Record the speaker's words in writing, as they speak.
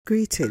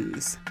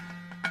Greetings.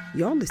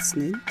 You're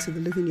listening to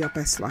the Living Your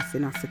Best Life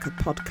in Africa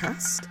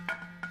podcast,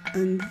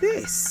 and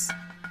this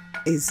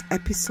is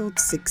episode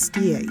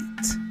 68.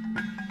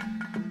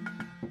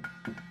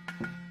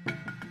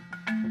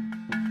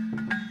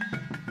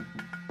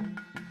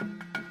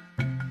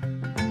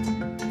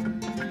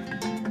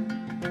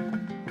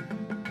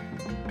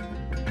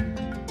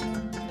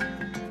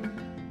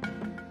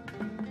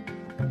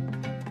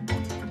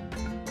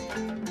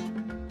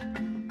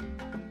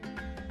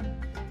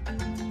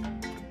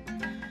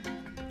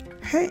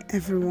 Hey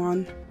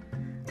everyone,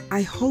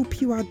 I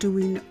hope you are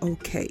doing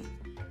okay.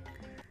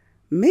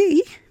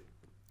 Me,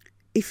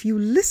 if you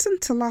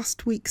listened to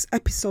last week's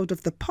episode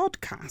of the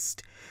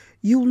podcast,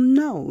 you'll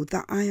know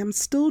that I am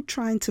still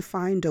trying to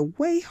find a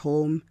way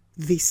home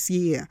this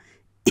year,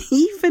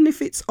 even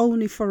if it's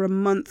only for a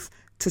month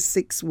to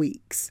 6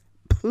 weeks.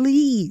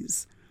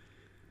 Please.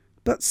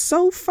 But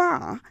so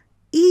far,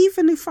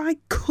 even if I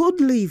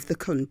could leave the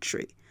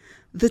country,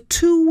 the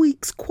 2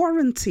 weeks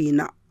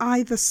quarantine at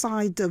either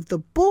side of the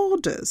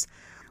borders,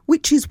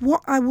 which is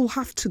what I will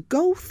have to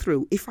go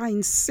through if I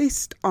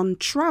insist on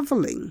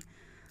travelling,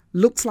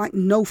 looks like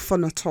no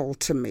fun at all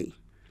to me.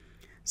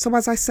 So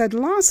as I said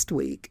last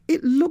week,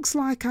 it looks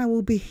like I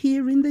will be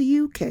here in the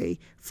UK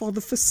for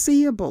the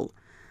foreseeable.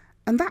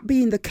 And that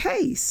being the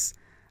case,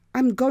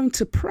 I'm going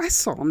to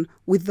press on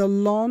with the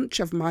launch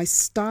of my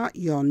Start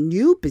Your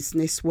New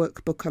Business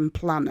Workbook and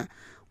Planner,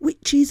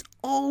 which is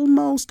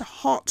almost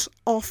hot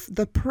off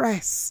the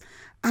press,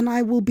 and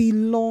I will be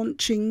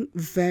launching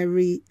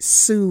very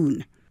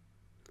soon.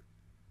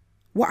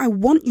 What I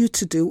want you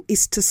to do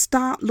is to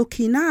start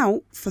looking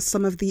out for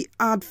some of the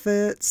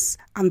adverts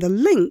and the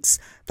links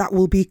that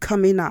will be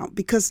coming out,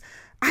 because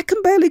I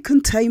can barely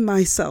contain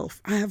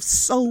myself. I have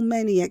so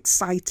many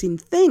exciting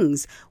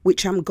things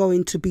which I'm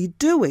going to be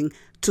doing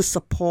to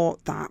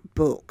support that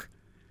book.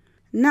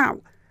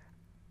 Now,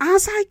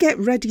 as I get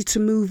ready to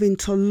move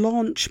into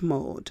launch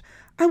mode,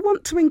 I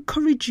want to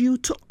encourage you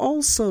to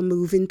also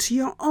move into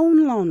your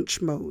own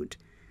launch mode.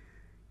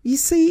 You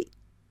see,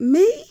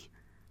 me,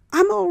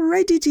 I'm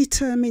already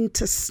determined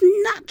to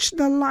snatch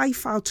the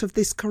life out of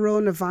this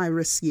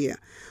coronavirus year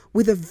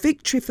with a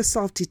victory for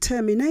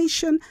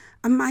self-determination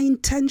and my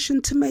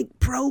intention to make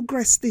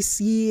progress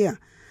this year.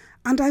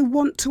 And I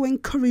want to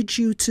encourage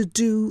you to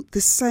do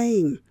the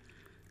same.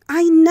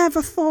 I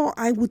never thought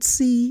I would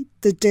see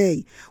the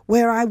day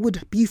where I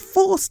would be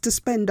forced to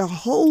spend a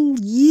whole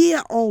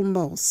year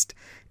almost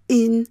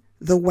in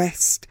the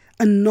West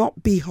and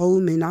not be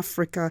home in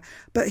Africa.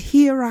 But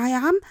here I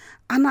am,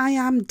 and I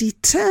am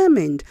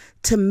determined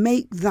to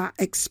make that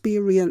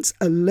experience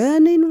a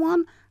learning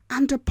one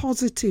and a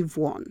positive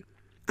one.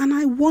 And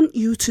I want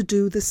you to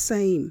do the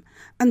same.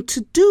 And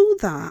to do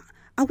that,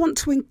 I want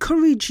to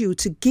encourage you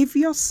to give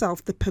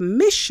yourself the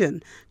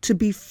permission to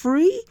be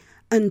free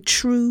and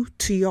true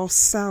to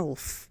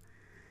yourself.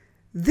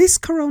 This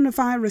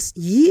coronavirus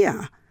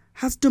year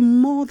has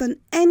done more than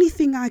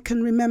anything I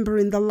can remember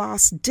in the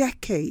last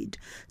decade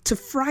to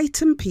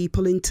frighten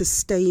people into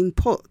staying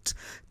put,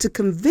 to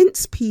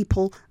convince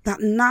people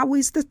that now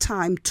is the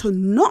time to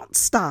not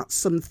start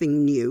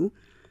something new,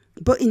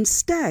 but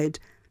instead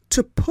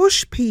to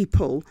push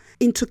people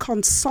into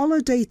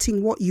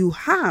consolidating what you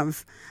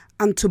have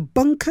and to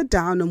bunker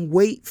down and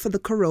wait for the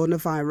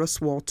coronavirus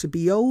war to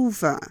be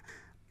over.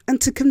 And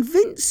to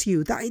convince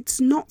you that it's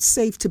not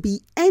safe to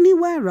be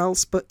anywhere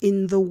else but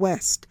in the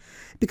West.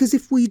 Because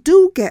if we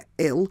do get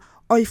ill,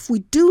 or if we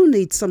do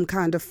need some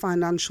kind of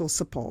financial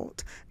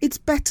support, it's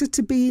better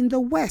to be in the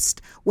West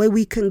where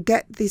we can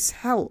get this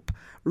help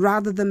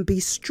rather than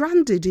be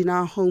stranded in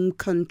our home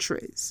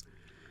countries.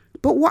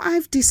 But what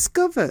I've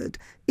discovered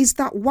is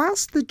that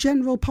whilst the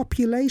general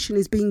population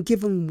is being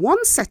given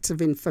one set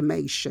of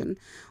information,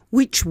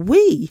 which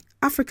we,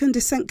 African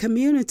descent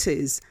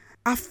communities,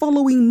 are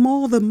following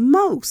more than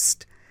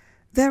most,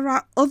 there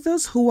are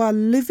others who are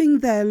living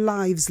their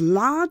lives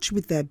large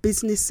with their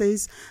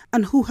businesses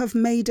and who have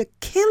made a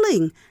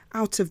killing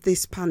out of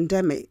this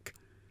pandemic.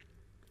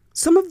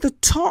 Some of the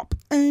top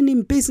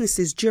earning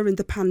businesses during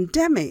the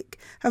pandemic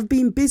have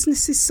been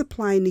businesses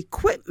supplying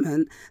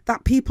equipment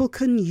that people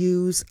can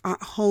use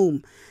at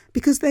home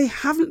because they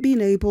haven't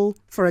been able,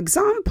 for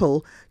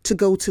example, to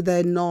go to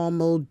their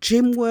normal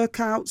gym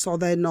workouts or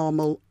their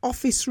normal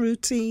office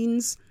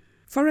routines.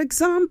 For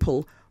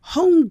example,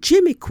 home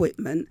gym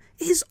equipment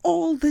is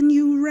all the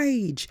new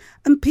rage,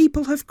 and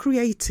people have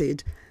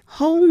created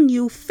whole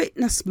new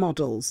fitness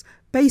models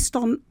based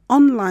on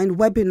online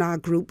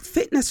webinar group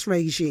fitness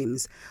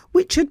regimes,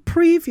 which had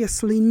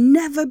previously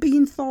never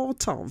been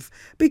thought of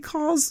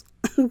because,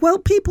 well,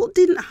 people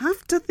didn't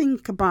have to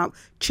think about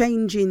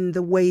changing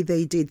the way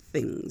they did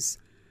things.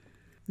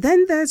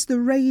 Then there's the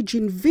rage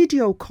in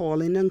video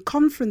calling and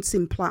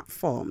conferencing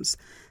platforms.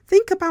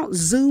 Think about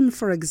Zoom,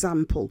 for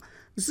example.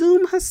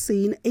 Zoom has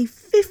seen a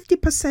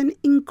 50%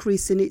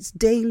 increase in its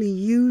daily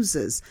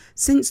users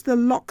since the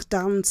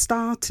lockdown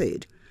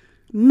started.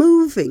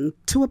 moving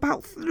to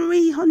about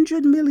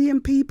 300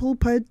 million people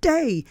per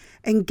day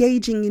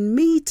engaging in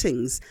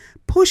meetings,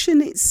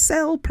 pushing its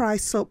sale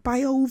price up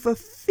by over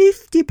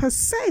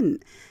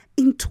 50%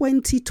 in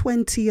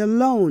 2020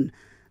 alone.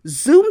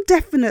 Zoom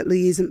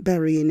definitely isn't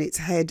burying its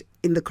head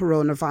in the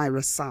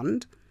coronavirus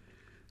sand.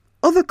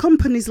 Other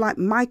companies like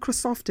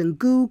Microsoft and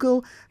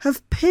Google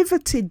have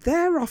pivoted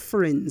their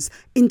offerings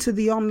into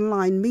the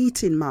online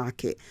meeting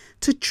market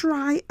to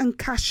try and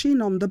cash in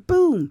on the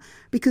boom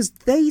because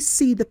they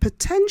see the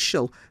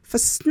potential for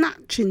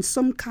snatching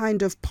some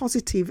kind of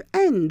positive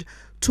end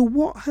to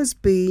what has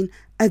been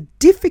a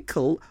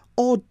difficult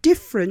or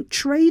different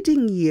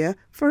trading year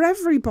for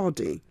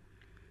everybody.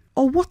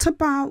 Or what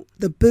about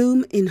the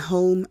boom in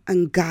home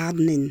and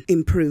gardening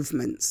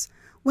improvements?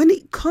 When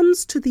it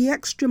comes to the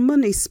extra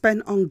money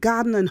spent on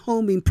garden and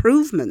home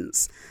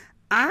improvements,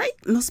 I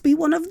must be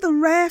one of the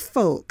rare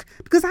folk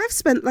because I've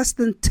spent less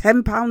than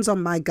 £10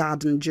 on my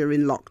garden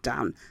during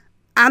lockdown,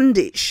 and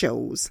it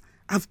shows.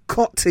 I've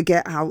got to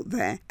get out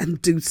there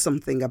and do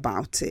something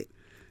about it.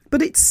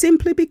 But it's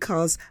simply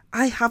because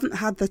I haven't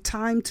had the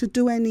time to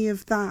do any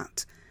of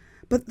that.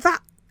 But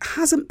that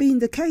hasn't been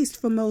the case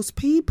for most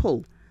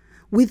people,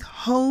 with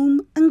home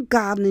and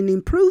gardening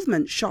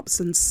improvement shops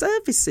and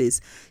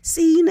services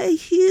seeing a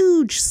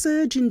huge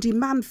surge in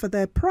demand for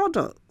their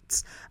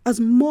products as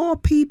more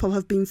people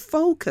have been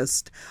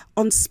focused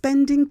on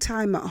spending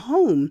time at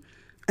home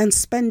and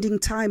spending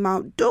time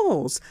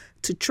outdoors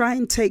to try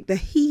and take the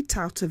heat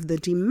out of the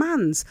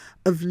demands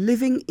of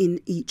living in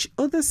each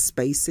other's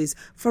spaces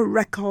for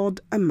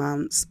record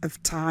amounts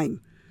of time.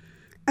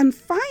 And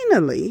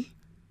finally,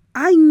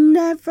 I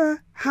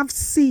never have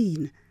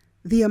seen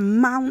the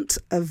amount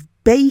of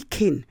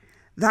baking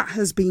that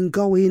has been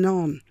going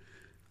on.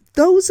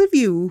 Those of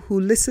you who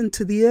listened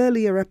to the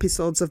earlier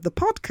episodes of the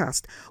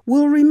podcast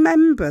will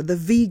remember the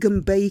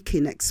vegan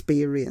baking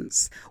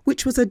experience,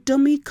 which was a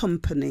dummy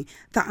company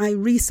that I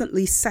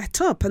recently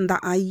set up and that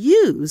I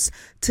use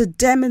to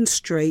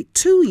demonstrate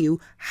to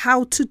you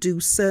how to do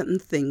certain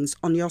things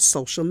on your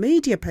social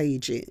media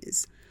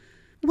pages.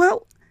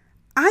 Well,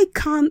 I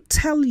can't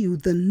tell you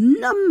the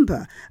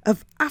number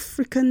of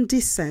African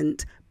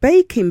descent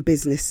baking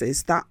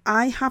businesses that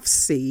I have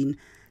seen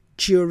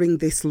during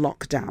this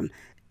lockdown.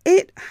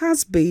 It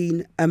has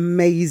been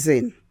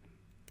amazing.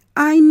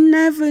 I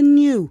never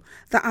knew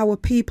that our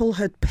people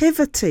had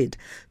pivoted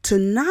to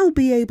now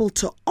be able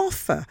to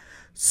offer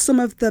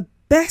some of the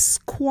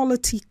best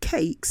quality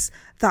cakes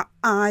that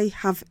I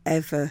have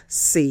ever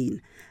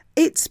seen.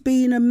 It's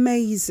been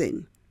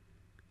amazing.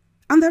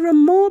 And there are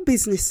more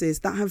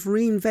businesses that have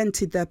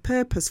reinvented their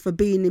purpose for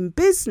being in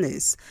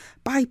business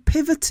by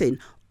pivoting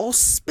or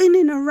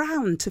spinning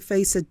around to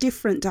face a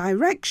different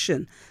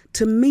direction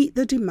to meet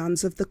the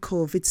demands of the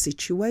COVID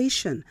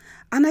situation.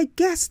 And I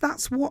guess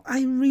that's what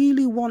I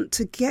really want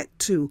to get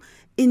to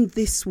in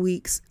this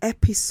week's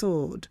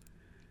episode.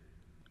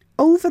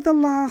 Over the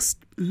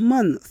last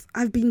month,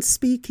 I've been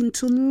speaking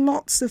to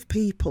lots of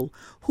people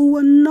who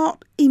are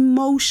not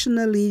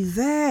emotionally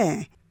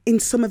there in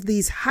some of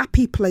these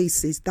happy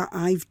places that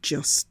I've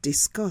just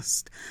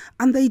discussed,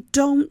 and they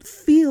don't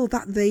feel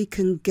that they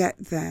can get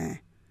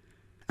there.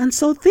 And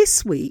so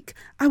this week,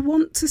 I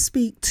want to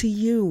speak to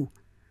you.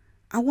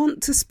 I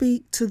want to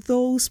speak to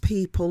those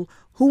people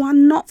who are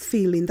not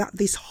feeling that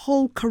this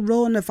whole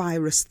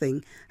coronavirus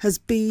thing has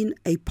been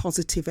a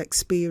positive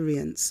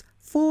experience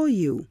for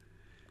you.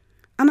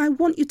 And I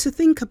want you to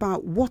think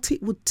about what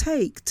it would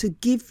take to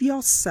give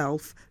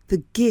yourself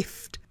the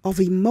gift of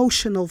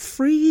emotional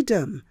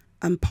freedom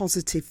and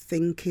positive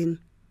thinking.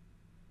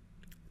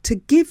 To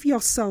give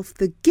yourself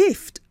the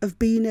gift of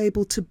being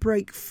able to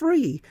break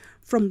free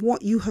from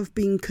what you have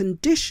been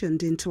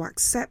conditioned into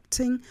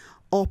accepting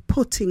or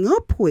putting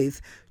up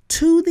with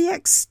to the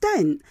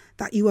extent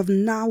that you have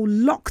now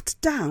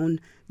locked down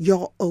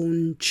your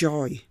own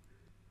joy.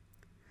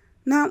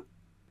 Now,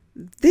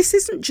 this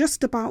isn't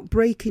just about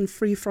breaking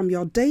free from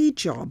your day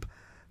job,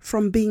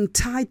 from being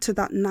tied to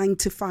that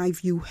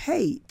 9-to-5 you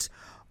hate,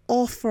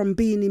 or from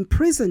being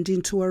imprisoned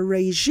into a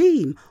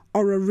regime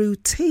or a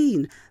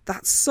routine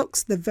that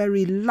sucks the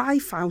very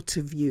life out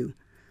of you.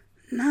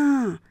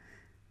 Nah,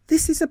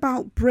 this is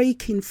about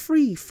breaking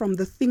free from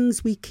the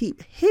things we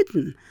keep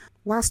hidden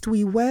whilst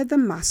we wear the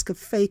mask of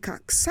fake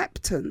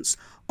acceptance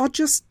or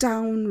just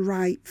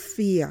downright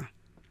fear.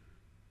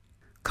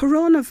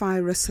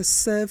 Coronavirus has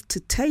served to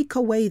take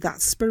away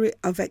that spirit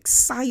of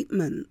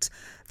excitement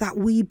that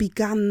we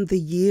began the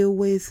year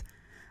with,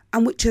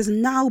 and which has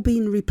now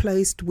been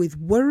replaced with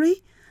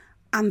worry.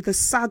 And the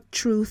sad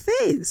truth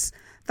is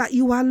that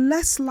you are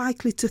less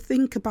likely to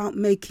think about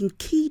making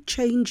key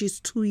changes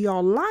to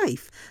your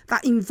life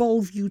that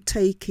involve you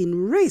taking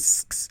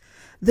risks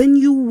than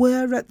you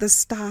were at the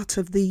start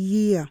of the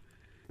year,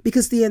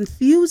 because the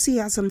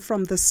enthusiasm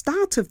from the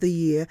start of the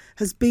year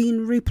has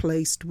been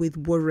replaced with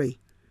worry.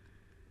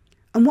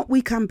 And what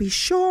we can be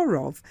sure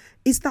of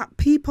is that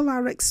people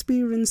are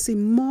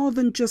experiencing more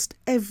than just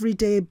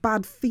everyday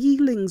bad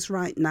feelings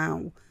right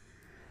now.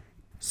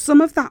 Some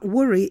of that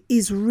worry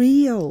is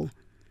real.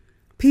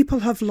 People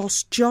have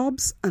lost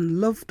jobs and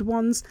loved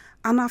ones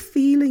and are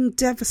feeling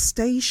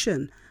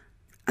devastation.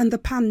 And the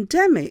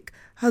pandemic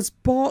has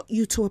brought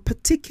you to a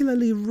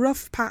particularly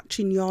rough patch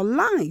in your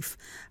life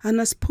and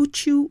has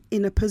put you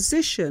in a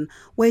position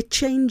where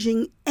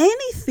changing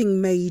anything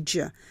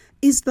major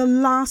is the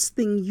last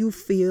thing you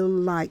feel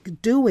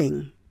like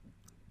doing.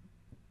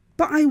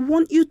 But I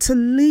want you to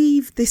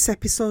leave this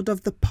episode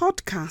of the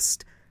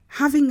podcast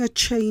having a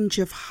change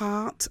of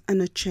heart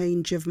and a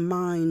change of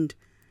mind,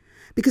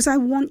 because I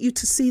want you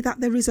to see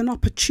that there is an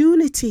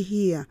opportunity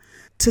here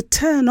to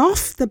turn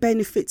off the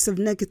benefits of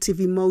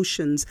negative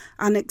emotions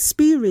and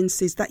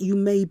experiences that you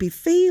may be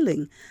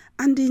feeling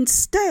and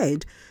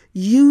instead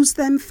use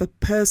them for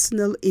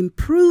personal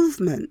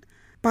improvement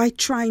by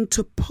trying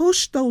to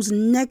push those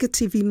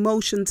negative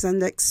emotions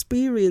and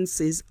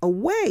experiences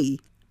away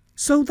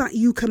so that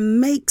you can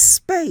make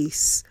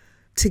space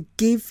to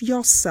give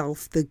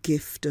yourself the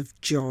gift of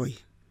joy.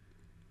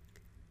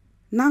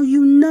 Now,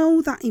 you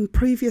know that in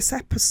previous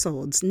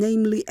episodes,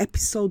 namely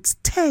episodes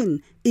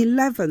 10,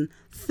 11,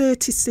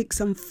 36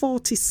 and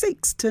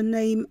 46, to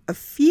name a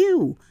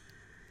few,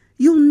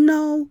 you'll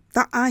know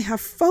that I have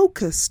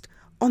focused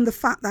on the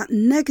fact that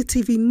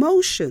negative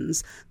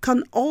emotions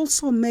can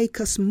also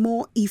make us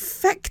more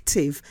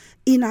effective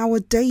in our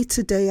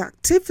day-to-day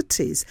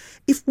activities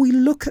if we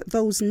look at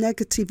those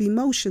negative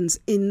emotions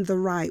in the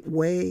right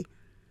way.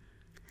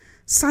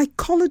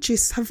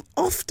 Psychologists have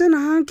often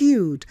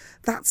argued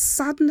that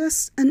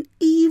sadness and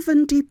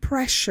even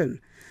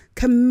depression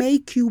can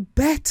make you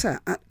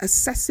better at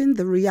assessing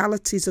the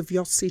realities of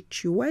your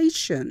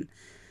situation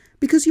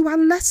because you are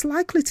less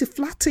likely to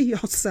flatter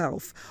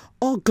yourself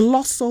or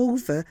gloss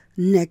over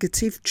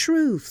negative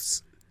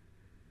truths.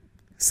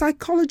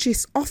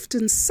 Psychologists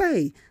often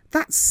say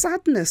that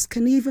sadness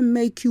can even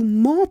make you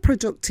more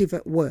productive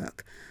at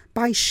work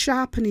by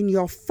sharpening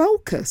your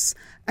focus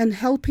and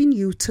helping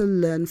you to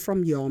learn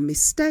from your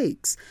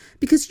mistakes,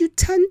 because you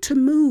tend to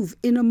move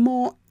in a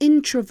more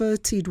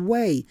introverted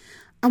way.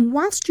 And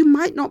whilst you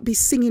might not be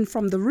singing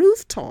from the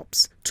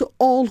rooftops to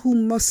all who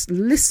must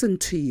listen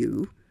to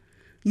you,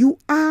 you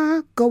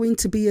are going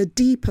to be a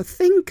deeper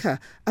thinker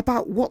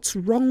about what's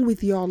wrong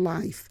with your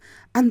life,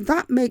 and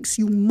that makes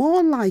you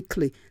more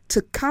likely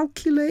to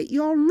calculate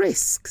your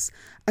risks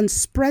and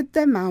spread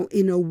them out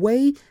in a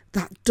way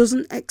that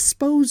doesn't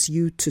expose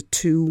you to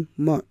too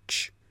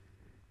much.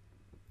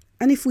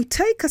 And if we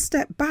take a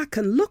step back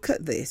and look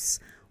at this,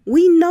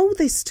 we know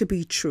this to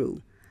be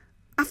true.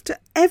 After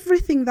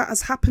everything that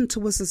has happened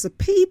to us as a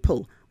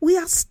people, we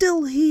are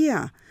still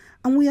here,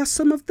 and we are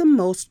some of the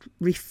most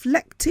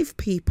reflective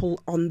people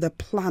on the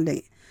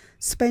planet,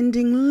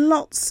 spending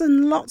lots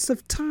and lots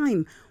of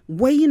time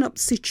weighing up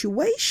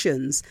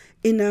situations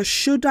in a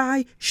should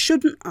I,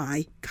 shouldn't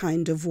I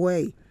kind of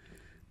way.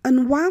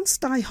 And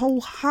whilst I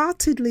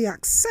wholeheartedly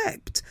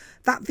accept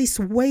that this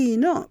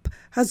weighing up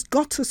has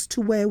got us to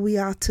where we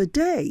are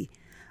today,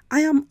 I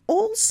am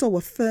also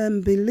a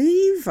firm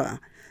believer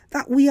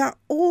that we are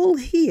all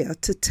here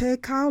to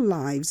take our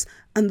lives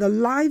and the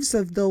lives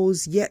of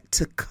those yet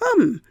to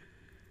come,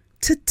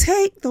 to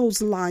take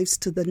those lives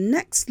to the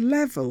next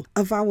level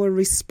of our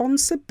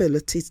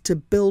responsibilities to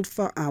build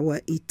for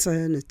our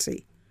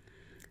eternity.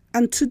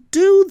 And to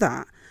do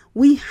that,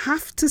 we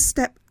have to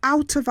step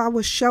out of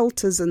our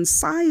shelters and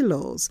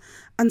silos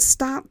and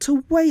start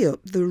to weigh up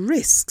the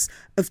risks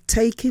of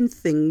taking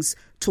things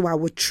to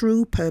our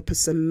true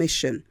purpose and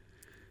mission.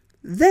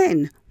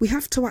 Then we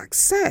have to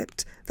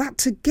accept that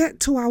to get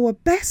to our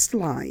best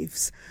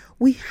lives,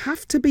 we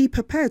have to be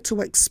prepared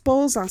to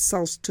expose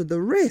ourselves to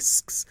the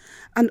risks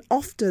and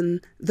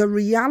often the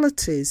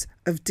realities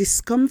of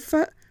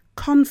discomfort,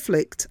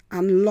 conflict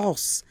and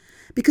loss.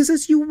 Because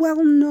as you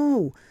well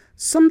know,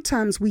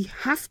 sometimes we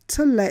have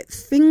to let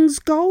things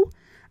go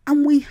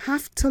and we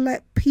have to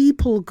let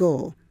people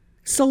go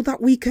so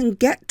that we can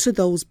get to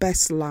those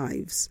best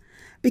lives.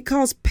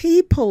 Because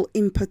people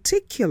in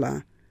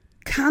particular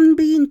can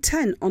be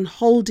intent on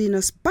holding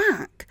us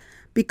back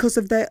because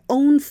of their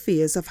own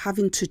fears of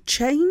having to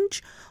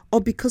change or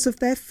because of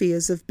their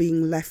fears of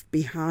being left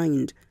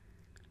behind.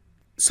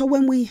 So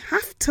when we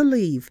have to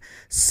leave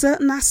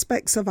certain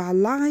aspects of our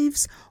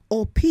lives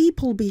or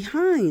people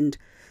behind,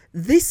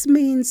 this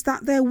means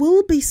that there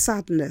will be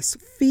sadness,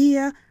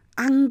 fear,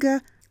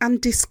 anger, and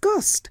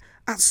disgust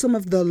at some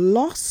of the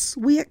loss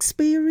we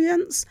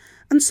experience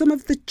and some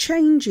of the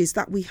changes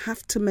that we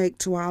have to make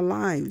to our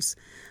lives.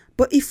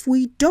 But if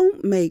we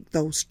don't make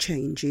those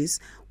changes,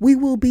 we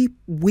will be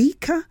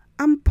weaker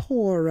and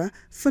poorer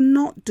for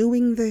not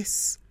doing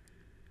this.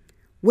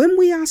 When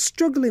we are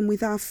struggling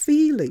with our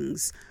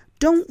feelings,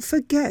 don't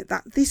forget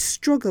that this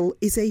struggle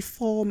is a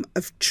form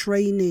of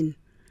training.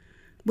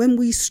 When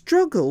we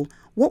struggle,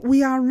 what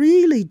we are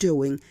really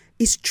doing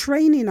is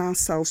training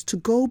ourselves to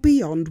go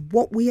beyond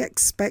what we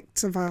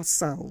expect of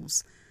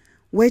ourselves.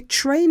 We're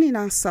training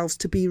ourselves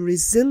to be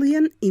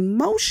resilient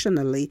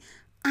emotionally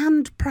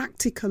and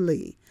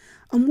practically.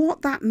 And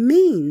what that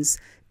means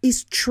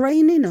is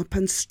training up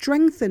and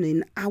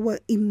strengthening our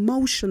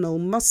emotional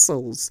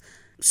muscles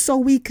so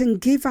we can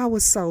give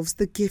ourselves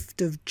the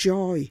gift of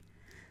joy.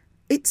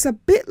 It's a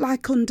bit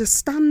like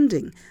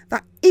understanding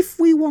that if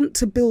we want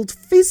to build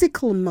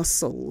physical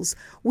muscles,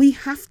 we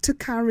have to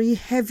carry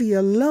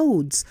heavier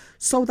loads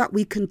so that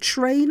we can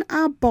train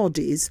our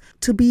bodies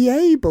to be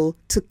able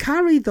to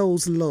carry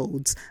those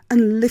loads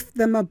and lift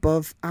them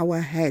above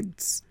our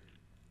heads.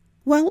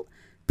 Well,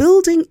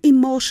 building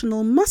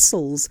emotional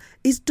muscles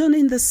is done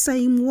in the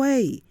same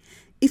way.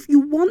 If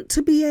you want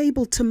to be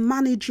able to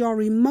manage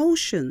your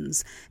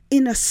emotions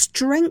in a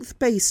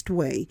strength-based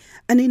way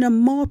and in a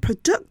more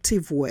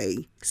productive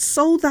way,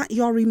 so that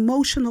your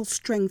emotional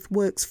strength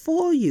works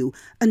for you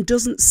and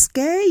doesn't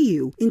scare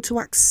you into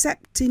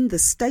accepting the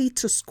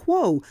status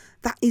quo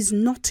that is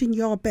not in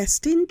your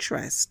best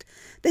interest,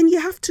 then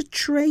you have to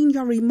train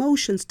your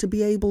emotions to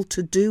be able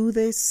to do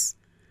this.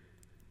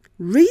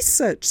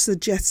 Research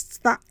suggests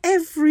that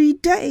every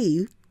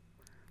day,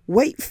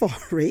 wait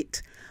for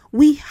it,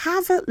 we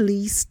have at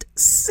least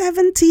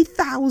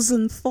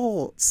 70,000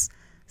 thoughts.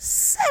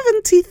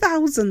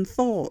 70,000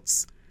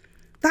 thoughts.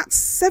 That's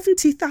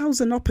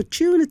 70,000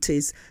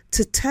 opportunities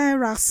to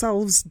tear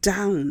ourselves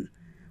down,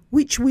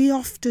 which we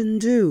often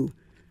do.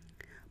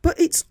 But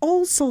it's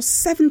also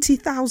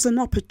 70,000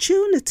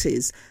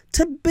 opportunities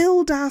to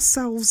build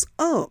ourselves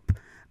up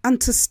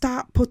and to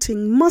start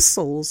putting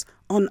muscles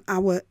on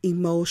our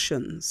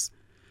emotions.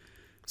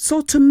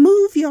 So to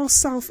move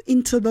yourself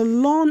into the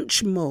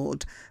launch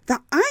mode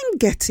that I'm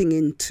getting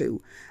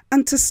into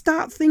and to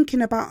start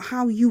thinking about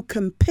how you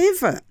can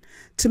pivot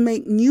to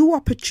make new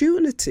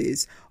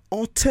opportunities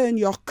or turn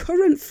your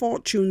current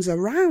fortunes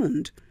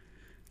around,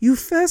 you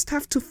first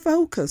have to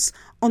focus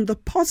on the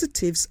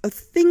positives of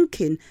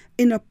thinking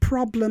in a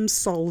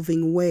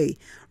problem-solving way,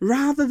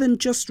 rather than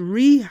just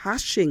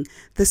rehashing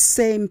the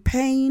same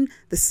pain,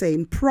 the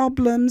same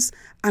problems,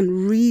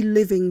 and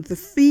reliving the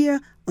fear,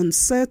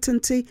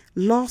 uncertainty,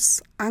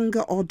 loss,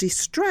 anger, or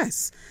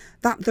distress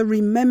that the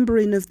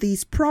remembering of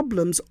these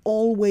problems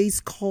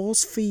always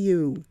cause for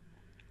you.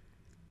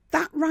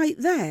 That right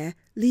there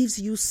leaves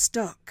you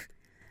stuck.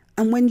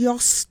 And when you're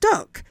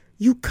stuck,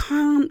 you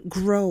can't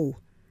grow.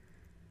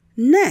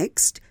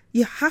 Next,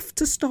 you have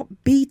to stop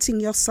beating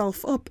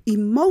yourself up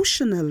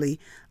emotionally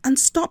and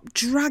stop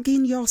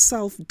dragging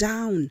yourself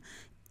down,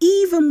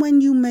 even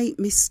when you make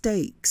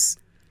mistakes.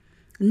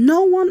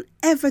 No one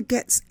ever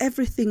gets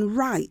everything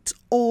right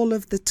all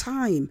of the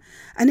time,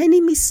 and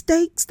any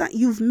mistakes that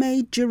you've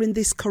made during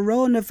this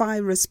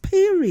coronavirus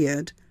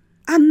period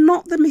are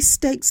not the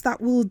mistakes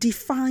that will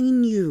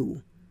define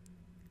you.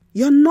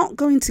 You're not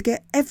going to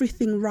get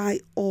everything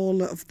right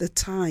all of the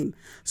time.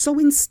 So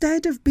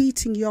instead of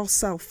beating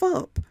yourself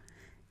up,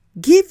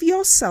 give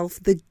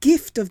yourself the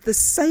gift of the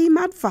same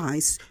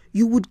advice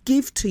you would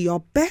give to your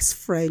best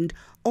friend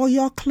or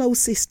your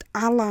closest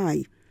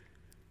ally.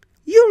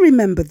 You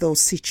remember those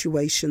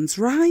situations,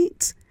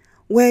 right?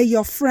 Where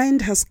your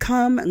friend has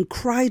come and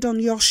cried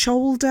on your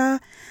shoulder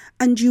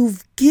and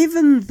you've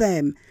given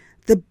them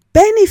the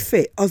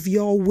benefit of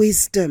your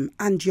wisdom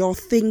and your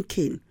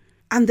thinking,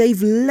 and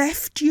they've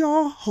left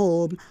your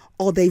home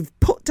or they've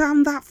put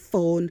down that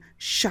phone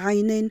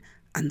shining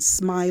and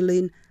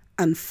smiling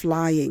and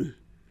flying.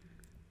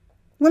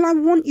 Well, I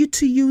want you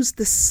to use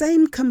the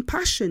same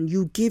compassion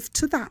you give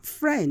to that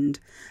friend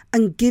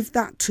and give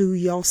that to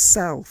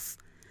yourself.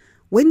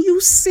 When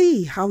you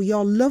see how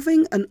your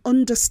loving and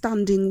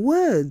understanding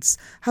words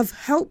have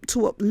helped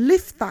to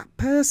uplift that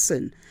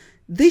person,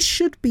 this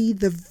should be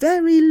the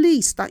very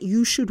least that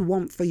you should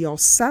want for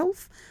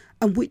yourself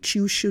and which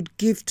you should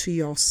give to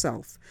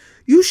yourself.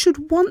 You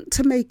should want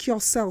to make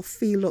yourself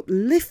feel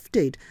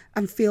uplifted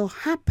and feel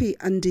happy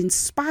and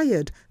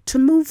inspired to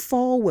move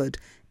forward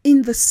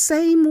in the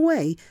same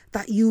way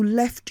that you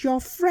left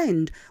your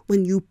friend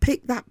when you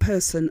picked that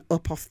person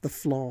up off the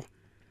floor.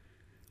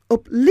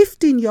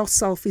 Uplifting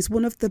yourself is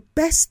one of the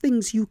best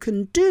things you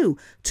can do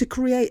to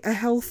create a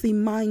healthy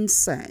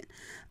mindset.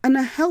 And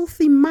a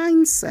healthy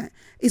mindset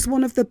is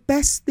one of the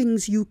best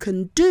things you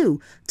can do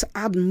to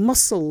add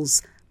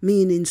muscles,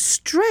 meaning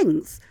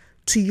strength,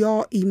 to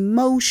your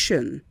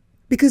emotion.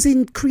 Because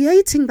in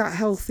creating that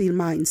healthy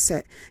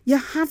mindset, you're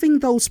having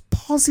those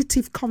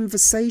positive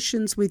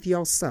conversations with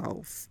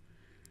yourself.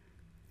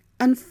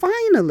 And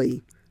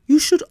finally, you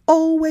should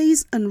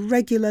always and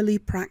regularly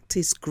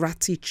practice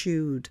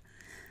gratitude.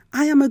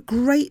 I am a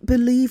great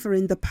believer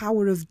in the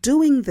power of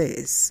doing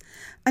this,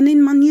 and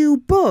in my new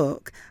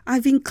book,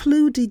 I've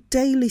included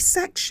daily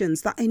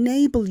sections that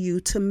enable you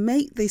to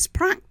make this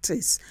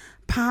practice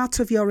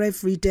part of your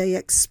everyday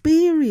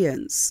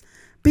experience,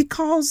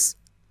 because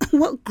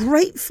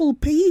grateful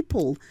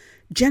people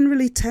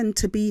generally tend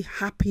to be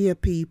happier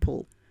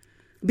people,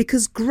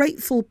 because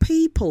grateful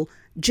people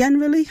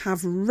generally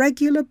have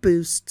regular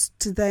boosts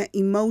to their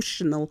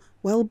emotional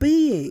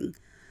well-being.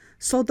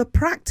 So the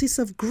practice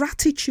of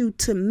gratitude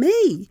to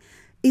me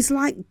is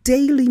like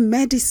daily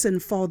medicine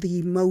for the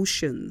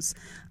emotions.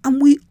 And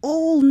we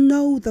all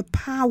know the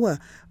power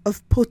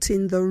of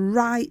putting the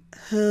right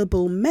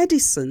herbal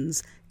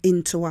medicines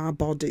into our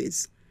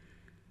bodies.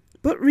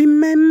 But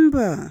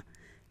remember,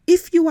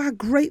 if you are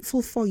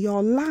grateful for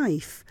your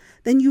life,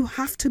 then you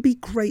have to be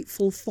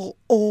grateful for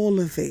all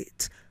of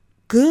it,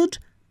 good,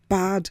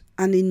 bad,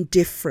 and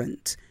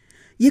indifferent.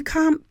 You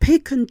can't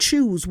pick and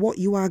choose what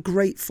you are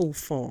grateful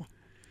for.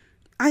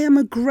 I am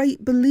a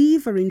great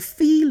believer in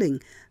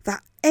feeling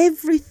that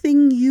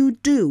everything you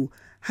do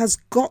has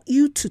got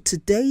you to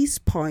today's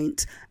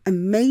point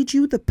and made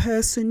you the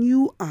person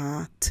you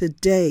are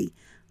today,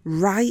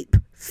 ripe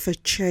for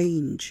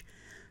change.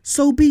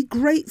 So be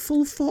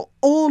grateful for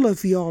all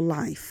of your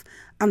life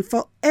and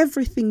for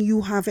everything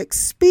you have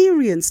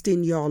experienced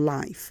in your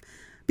life,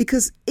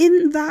 because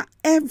in that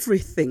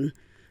everything,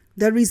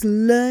 there is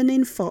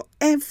learning for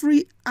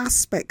every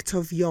aspect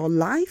of your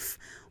life,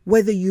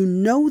 whether you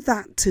know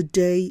that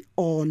today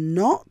or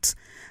not.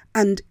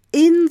 And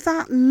in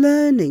that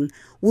learning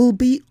will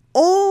be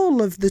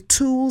all of the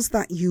tools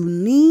that you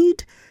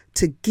need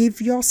to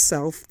give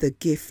yourself the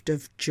gift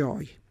of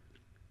joy.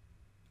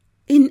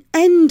 In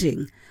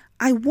ending,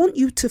 I want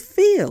you to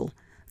feel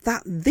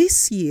that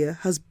this year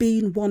has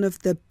been one of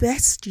the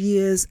best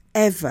years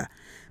ever,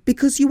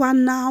 because you are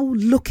now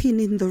looking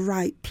in the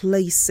right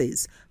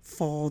places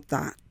for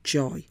that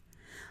joy.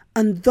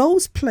 And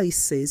those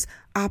places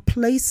are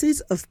places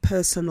of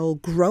personal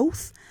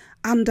growth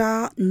and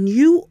are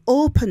new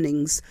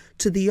openings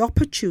to the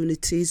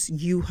opportunities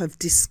you have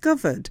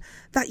discovered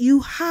that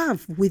you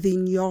have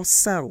within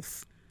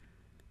yourself.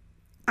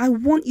 I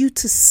want you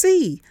to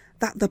see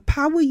that the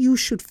power you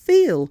should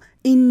feel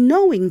in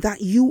knowing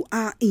that you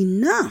are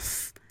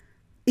enough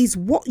is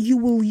what you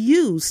will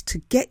use to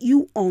get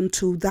you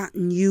onto that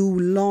new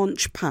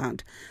launch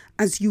pad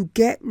as you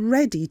get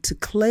ready to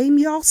claim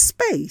your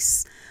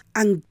space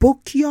and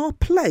book your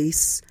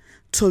place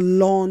to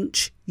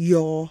launch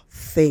your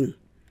thing.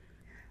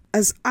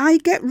 As I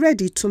get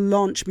ready to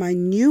launch my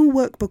new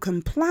workbook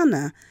and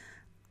planner,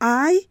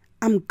 I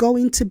am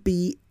going to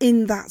be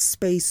in that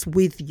space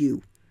with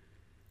you.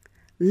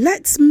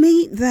 Let's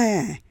meet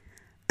there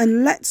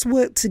and let's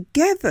work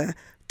together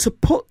to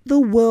put the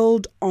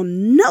world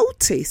on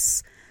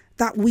notice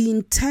that we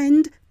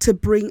intend to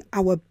bring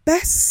our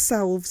best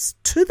selves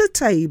to the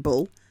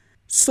table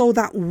so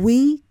that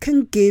we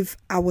can give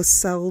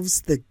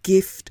ourselves the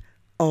gift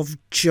of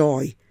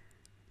joy.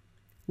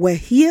 We're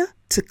here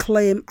to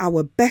claim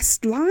our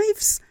best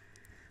lives,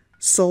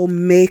 so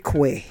make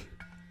way.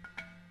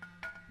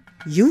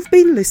 You've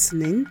been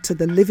listening to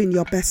the Living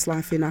Your Best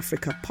Life in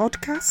Africa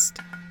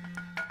podcast.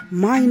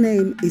 My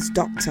name is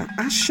Dr.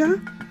 Asha,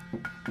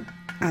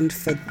 and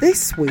for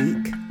this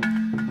week,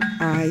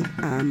 I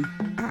am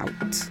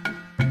out.